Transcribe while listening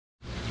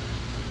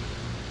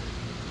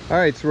All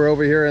right, so we're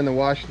over here in the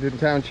Washington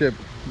Township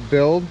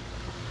build.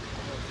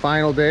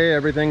 Final day,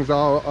 everything's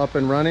all up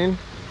and running.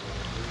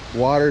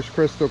 Water's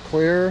crystal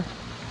clear.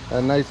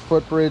 A nice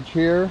footbridge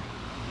here.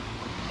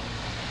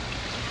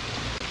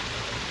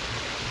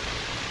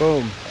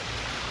 Boom.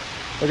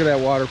 Look at that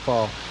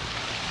waterfall.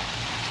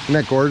 Isn't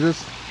that gorgeous?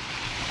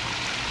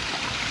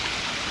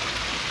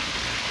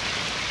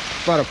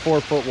 About a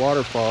 4-foot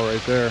waterfall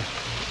right there.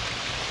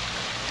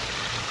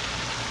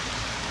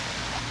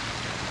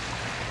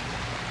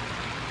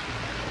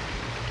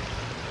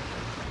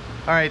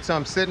 All right, so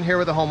I'm sitting here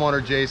with the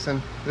homeowner,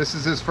 Jason. This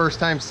is his first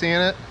time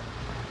seeing it.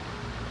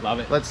 Love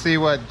it. Let's see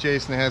what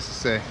Jason has to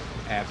say.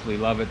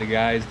 Absolutely love it. The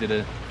guys did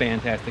a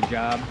fantastic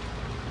job.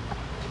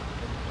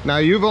 Now,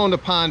 you've owned a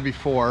pond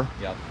before.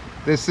 Yep.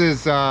 This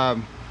is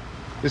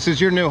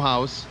your new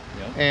house.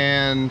 Yep.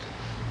 And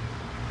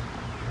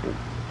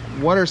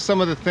what are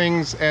some of the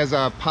things as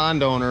a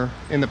pond owner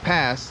in the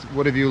past,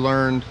 what have you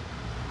learned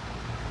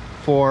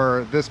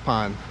for this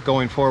pond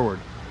going forward?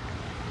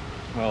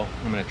 Well,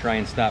 I'm going to try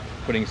and stop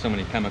putting so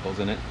many chemicals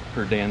in it,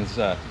 per Dan's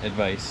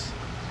advice.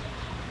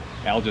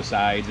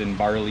 Algicides and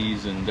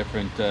barleys and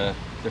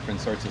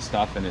different sorts of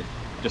stuff, and it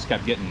just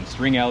kept getting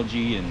string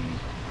algae and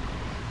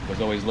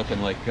was always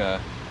looking like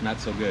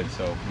not so good.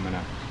 So I'm going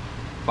to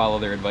follow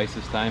their advice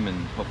this time,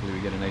 and hopefully we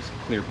get a nice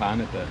clear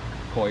pond that the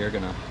koi are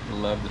going to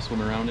love to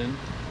swim around in.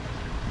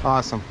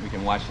 Awesome. We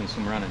can watch them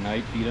swim around at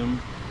night, feed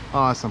them.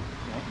 Awesome.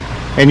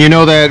 And you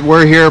know that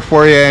we're here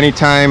for you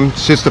anytime.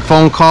 It's just a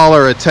phone call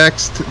or a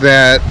text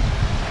that,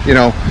 you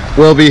know,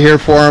 we'll be here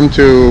for them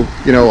to,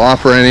 you know,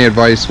 offer any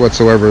advice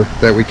whatsoever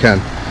that we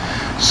can.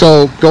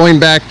 So going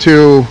back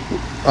to,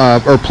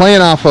 or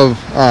playing off of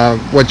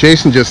what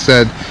Jason just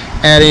said,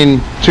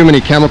 adding too many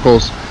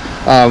chemicals,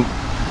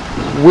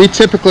 we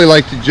typically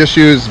like to just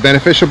use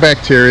beneficial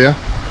bacteria,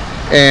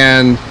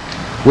 and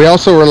we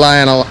also rely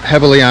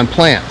heavily on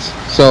plants.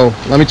 So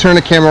let me turn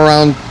the camera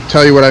around,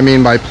 tell you what I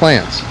mean by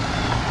plants.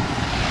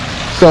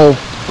 So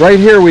right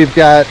here we've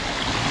got,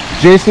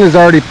 Jason has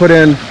already put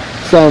in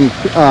some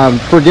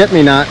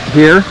forget-me-not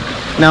here.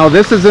 Now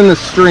this is in the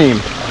stream.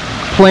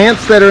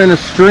 Plants that are in a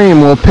stream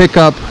will pick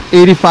up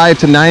 85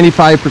 to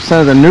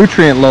 95% of the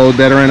nutrient load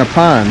that are in a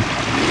pond,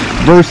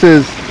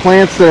 versus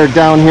plants that are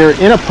down here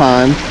in a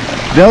pond,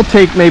 they'll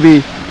take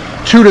maybe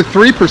 2 to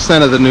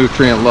 3% of the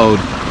nutrient load.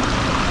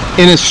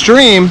 In a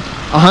stream,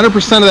 100%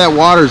 of that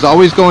water is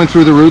always going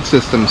through the root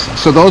systems.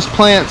 So those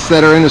plants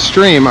that are in a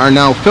stream are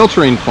now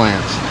filtering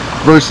plants,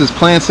 versus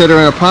plants that are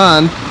in a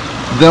pond,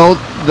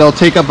 they'll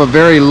take up a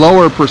very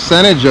lower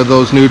percentage of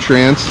those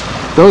nutrients.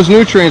 Those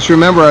nutrients,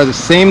 remember, are the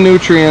same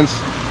nutrients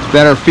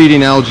that are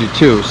feeding algae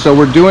too. So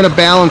we're doing a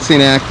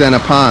balancing act in a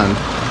pond,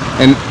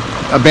 and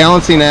a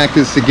balancing act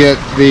is to get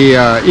the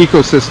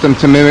ecosystem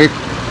to mimic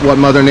what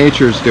Mother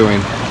Nature is doing.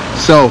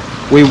 So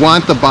we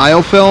want the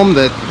biofilm,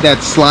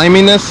 that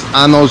sliminess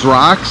on those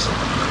rocks.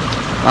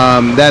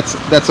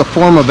 That's a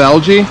form of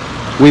algae.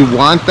 We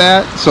want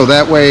that, so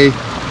that way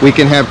we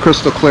can have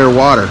crystal clear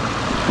water.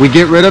 We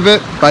get rid of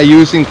it by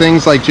using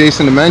things like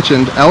Jason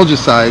mentioned,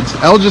 algicides.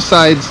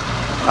 Algicides,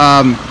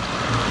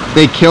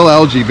 they kill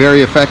algae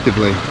very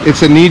effectively.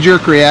 It's a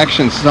knee-jerk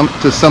reaction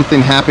to something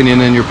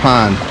happening in your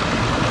pond.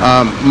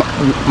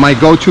 My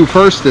go-to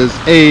first is,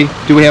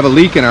 do we have a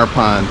leak in our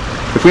pond?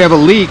 If we have a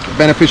leak,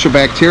 beneficial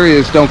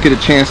bacteria don't get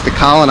a chance to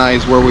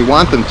colonize where we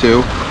want them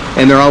to,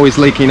 and they're always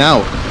leaking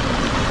out.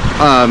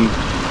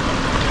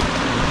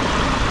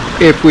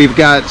 If we've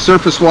got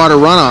surface water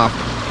runoff,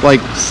 like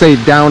say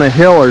down a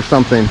hill or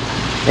something,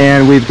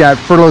 and we've got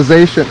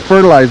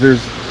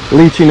fertilizers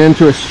leaching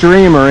into a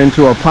stream or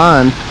into a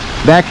pond,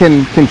 that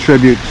can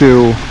contribute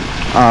to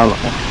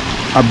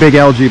a big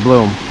algae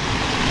bloom.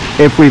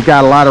 If we've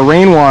got a lot of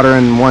rainwater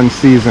in one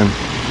season,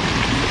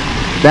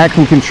 that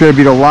can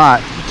contribute a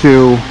lot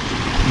to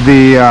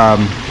the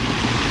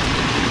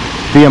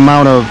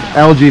amount of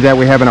algae that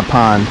we have in a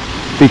pond,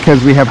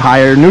 because we have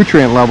higher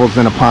nutrient levels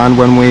in a pond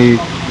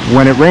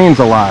when it rains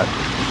a lot.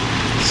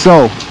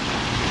 So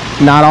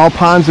not all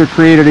ponds are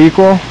created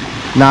equal.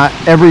 Not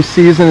every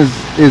season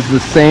is the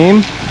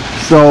same.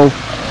 So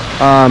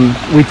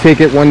we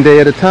take it one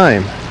day at a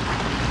time.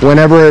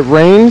 Whenever it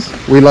rains,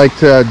 we like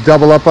to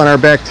double up on our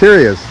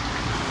bacterias.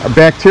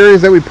 Bacteria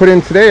that we put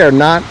in today are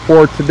not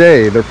for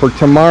today, they're for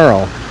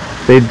tomorrow.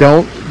 They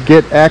don't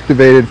get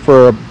activated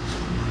it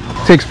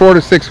takes 4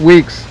 to 6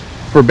 weeks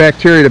for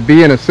bacteria to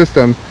be in a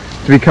system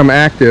to become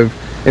active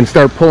and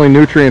start pulling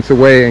nutrients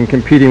away and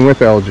competing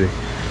with algae.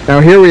 Now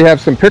here we have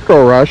some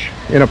pickerel rush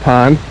in a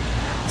pond.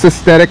 It's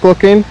aesthetic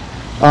looking.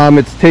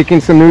 It's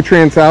taking some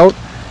nutrients out.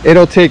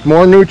 It'll take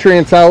more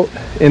nutrients out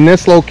in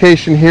this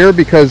location here,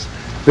 because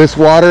this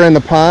water in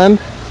the pond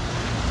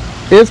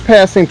is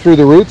passing through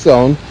the root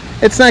zone.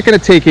 It's not going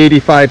to take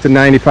 85 to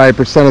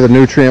 95% of the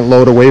nutrient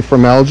load away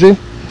from algae,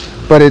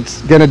 but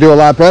it's going to do a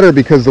lot better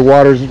because the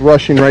water's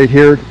rushing right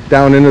here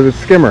down into the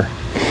skimmer.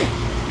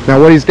 Now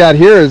what he's got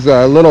here is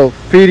a little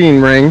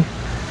feeding ring,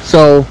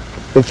 so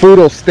the food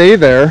will stay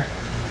there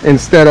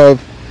instead of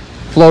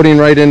floating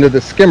right into the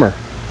skimmer.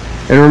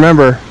 And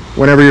remember,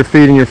 whenever you're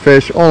feeding your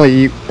fish,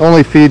 only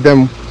feed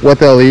them what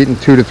they'll eat in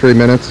 2 to 3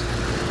 minutes.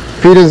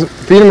 Feed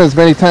them as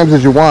many times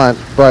as you want,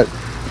 but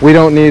we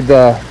don't need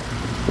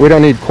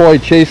koi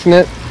chasing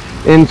it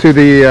into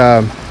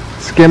the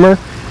skimmer,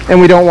 and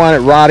we don't want it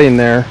rotting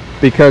there,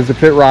 because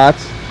if it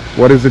rots,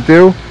 what does it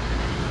do?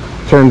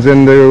 Turns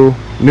into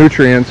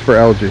nutrients for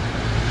algae.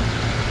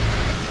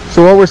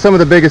 So what were some of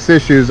the biggest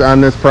issues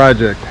on this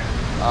project?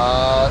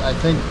 I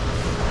think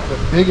the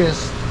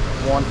biggest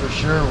one for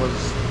sure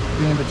was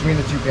being between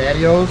the two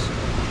patios.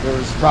 There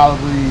was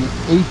probably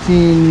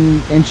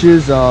 18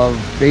 inches of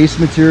base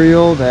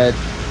material that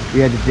we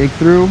had to dig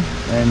through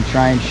and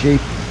try and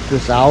shape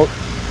this out.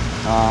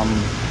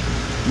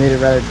 Made it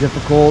rather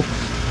difficult.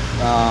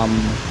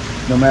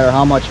 No matter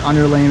how much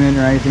underlayment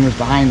or anything was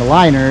behind the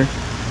liner,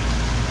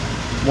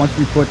 once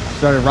we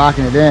started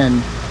rocking it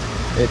in,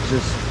 it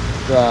just,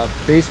 the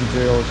base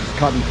material was just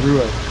cutting through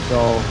it.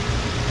 So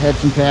had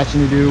some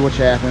patching to do, which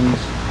happens.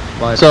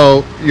 But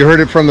so you heard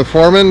it from the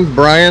foreman,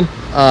 Brian.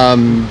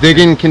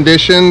 Digging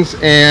conditions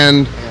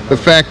and the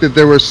fact that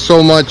there was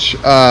so much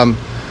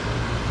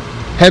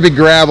heavy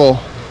gravel,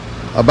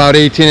 about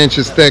 18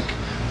 inches thick,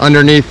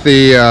 underneath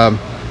the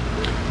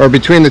or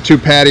between the two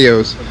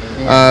patios.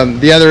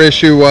 The other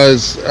issue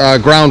was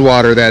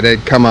groundwater that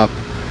had come up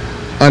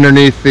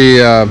underneath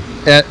the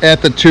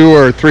at the 2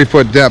 or 3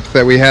 foot depth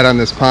that we had on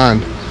this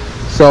pond.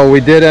 So we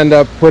did end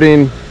up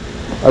putting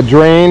a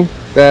drain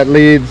that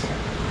leads.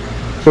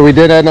 So we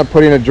did end up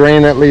putting a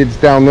drain that leads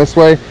down this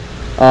way.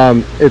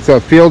 It's a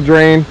field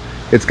drain.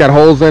 It's got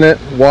holes in it,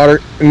 water,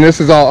 and this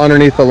is all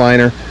underneath the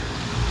liner.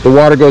 The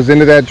water goes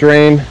into that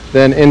drain,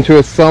 then into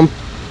a sump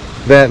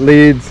that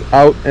leads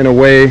out and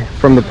away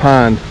from the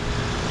pond.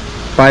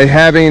 By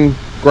having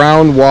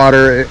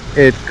groundwater,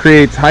 it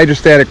creates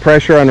hydrostatic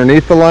pressure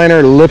underneath the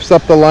liner, lifts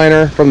up the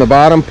liner from the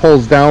bottom,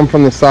 pulls down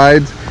from the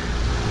sides.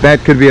 That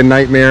could be a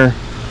nightmare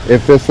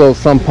if this little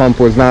sump pump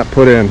was not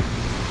put in.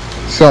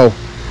 So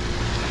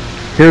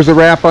here's a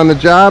wrap on the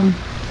job.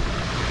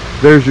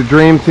 There's your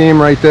dream team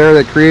right there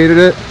that created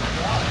it.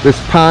 This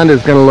pond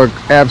is going to look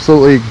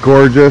absolutely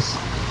gorgeous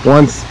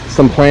once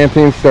some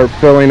plantings start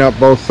filling up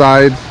both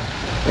sides.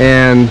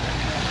 And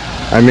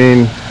I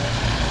mean,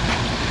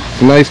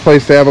 it's a nice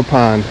place to have a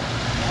pond.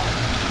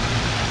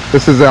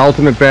 This is the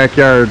ultimate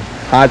backyard.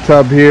 Hot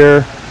tub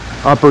here,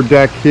 upper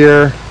deck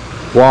here,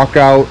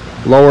 walkout,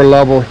 lower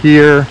level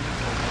here.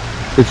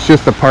 It's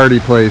just a party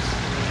place.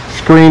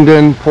 Screened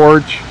in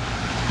porch.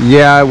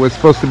 Yeah, it was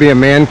supposed to be a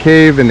man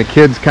cave and the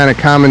kids kind of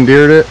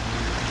commandeered it.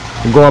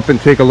 We'll go up and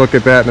take a look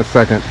at that in a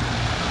second.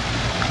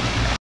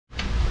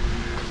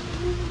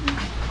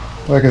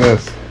 Look at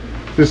this.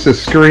 This is a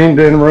screened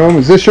in room.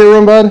 Is this your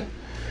room, bud?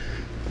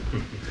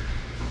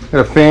 Got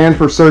a fan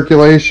for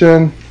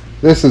circulation.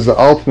 This is the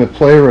ultimate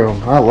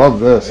playroom. I love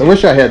this. I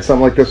wish I had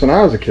something like this when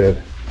I was a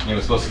kid. It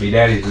was supposed to be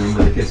Daddy's room,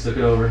 but the kids took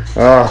it over.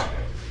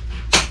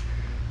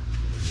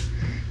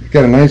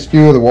 Got a nice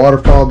view of the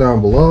waterfall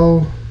down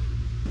below.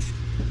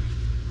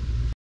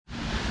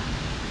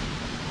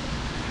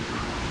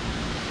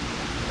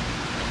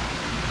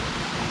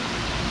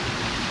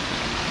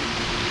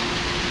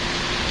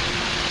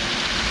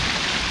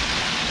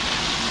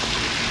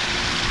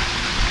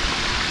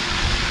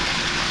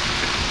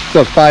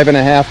 It's a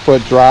 5.5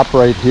 foot drop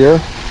right here,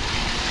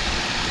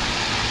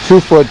 2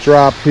 foot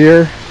drop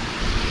here,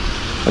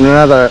 and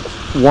another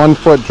 1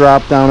 foot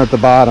drop down at the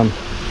bottom.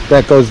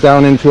 That goes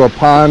down into a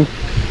pond,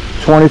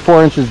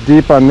 24 inches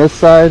deep on this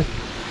side,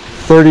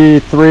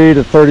 33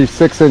 to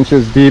 36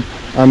 inches deep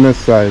on this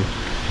side.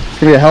 It's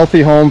gonna be a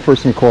healthy home for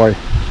some koi.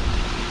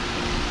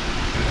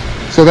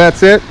 So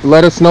that's it.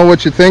 Let us know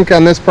what you think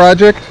on this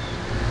project.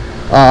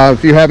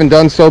 If you haven't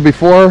done so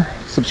before,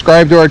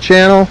 subscribe to our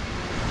channel,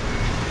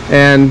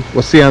 and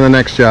we'll see you on the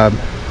next job.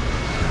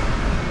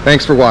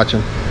 Thanks for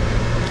watching.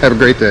 Have a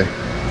great day.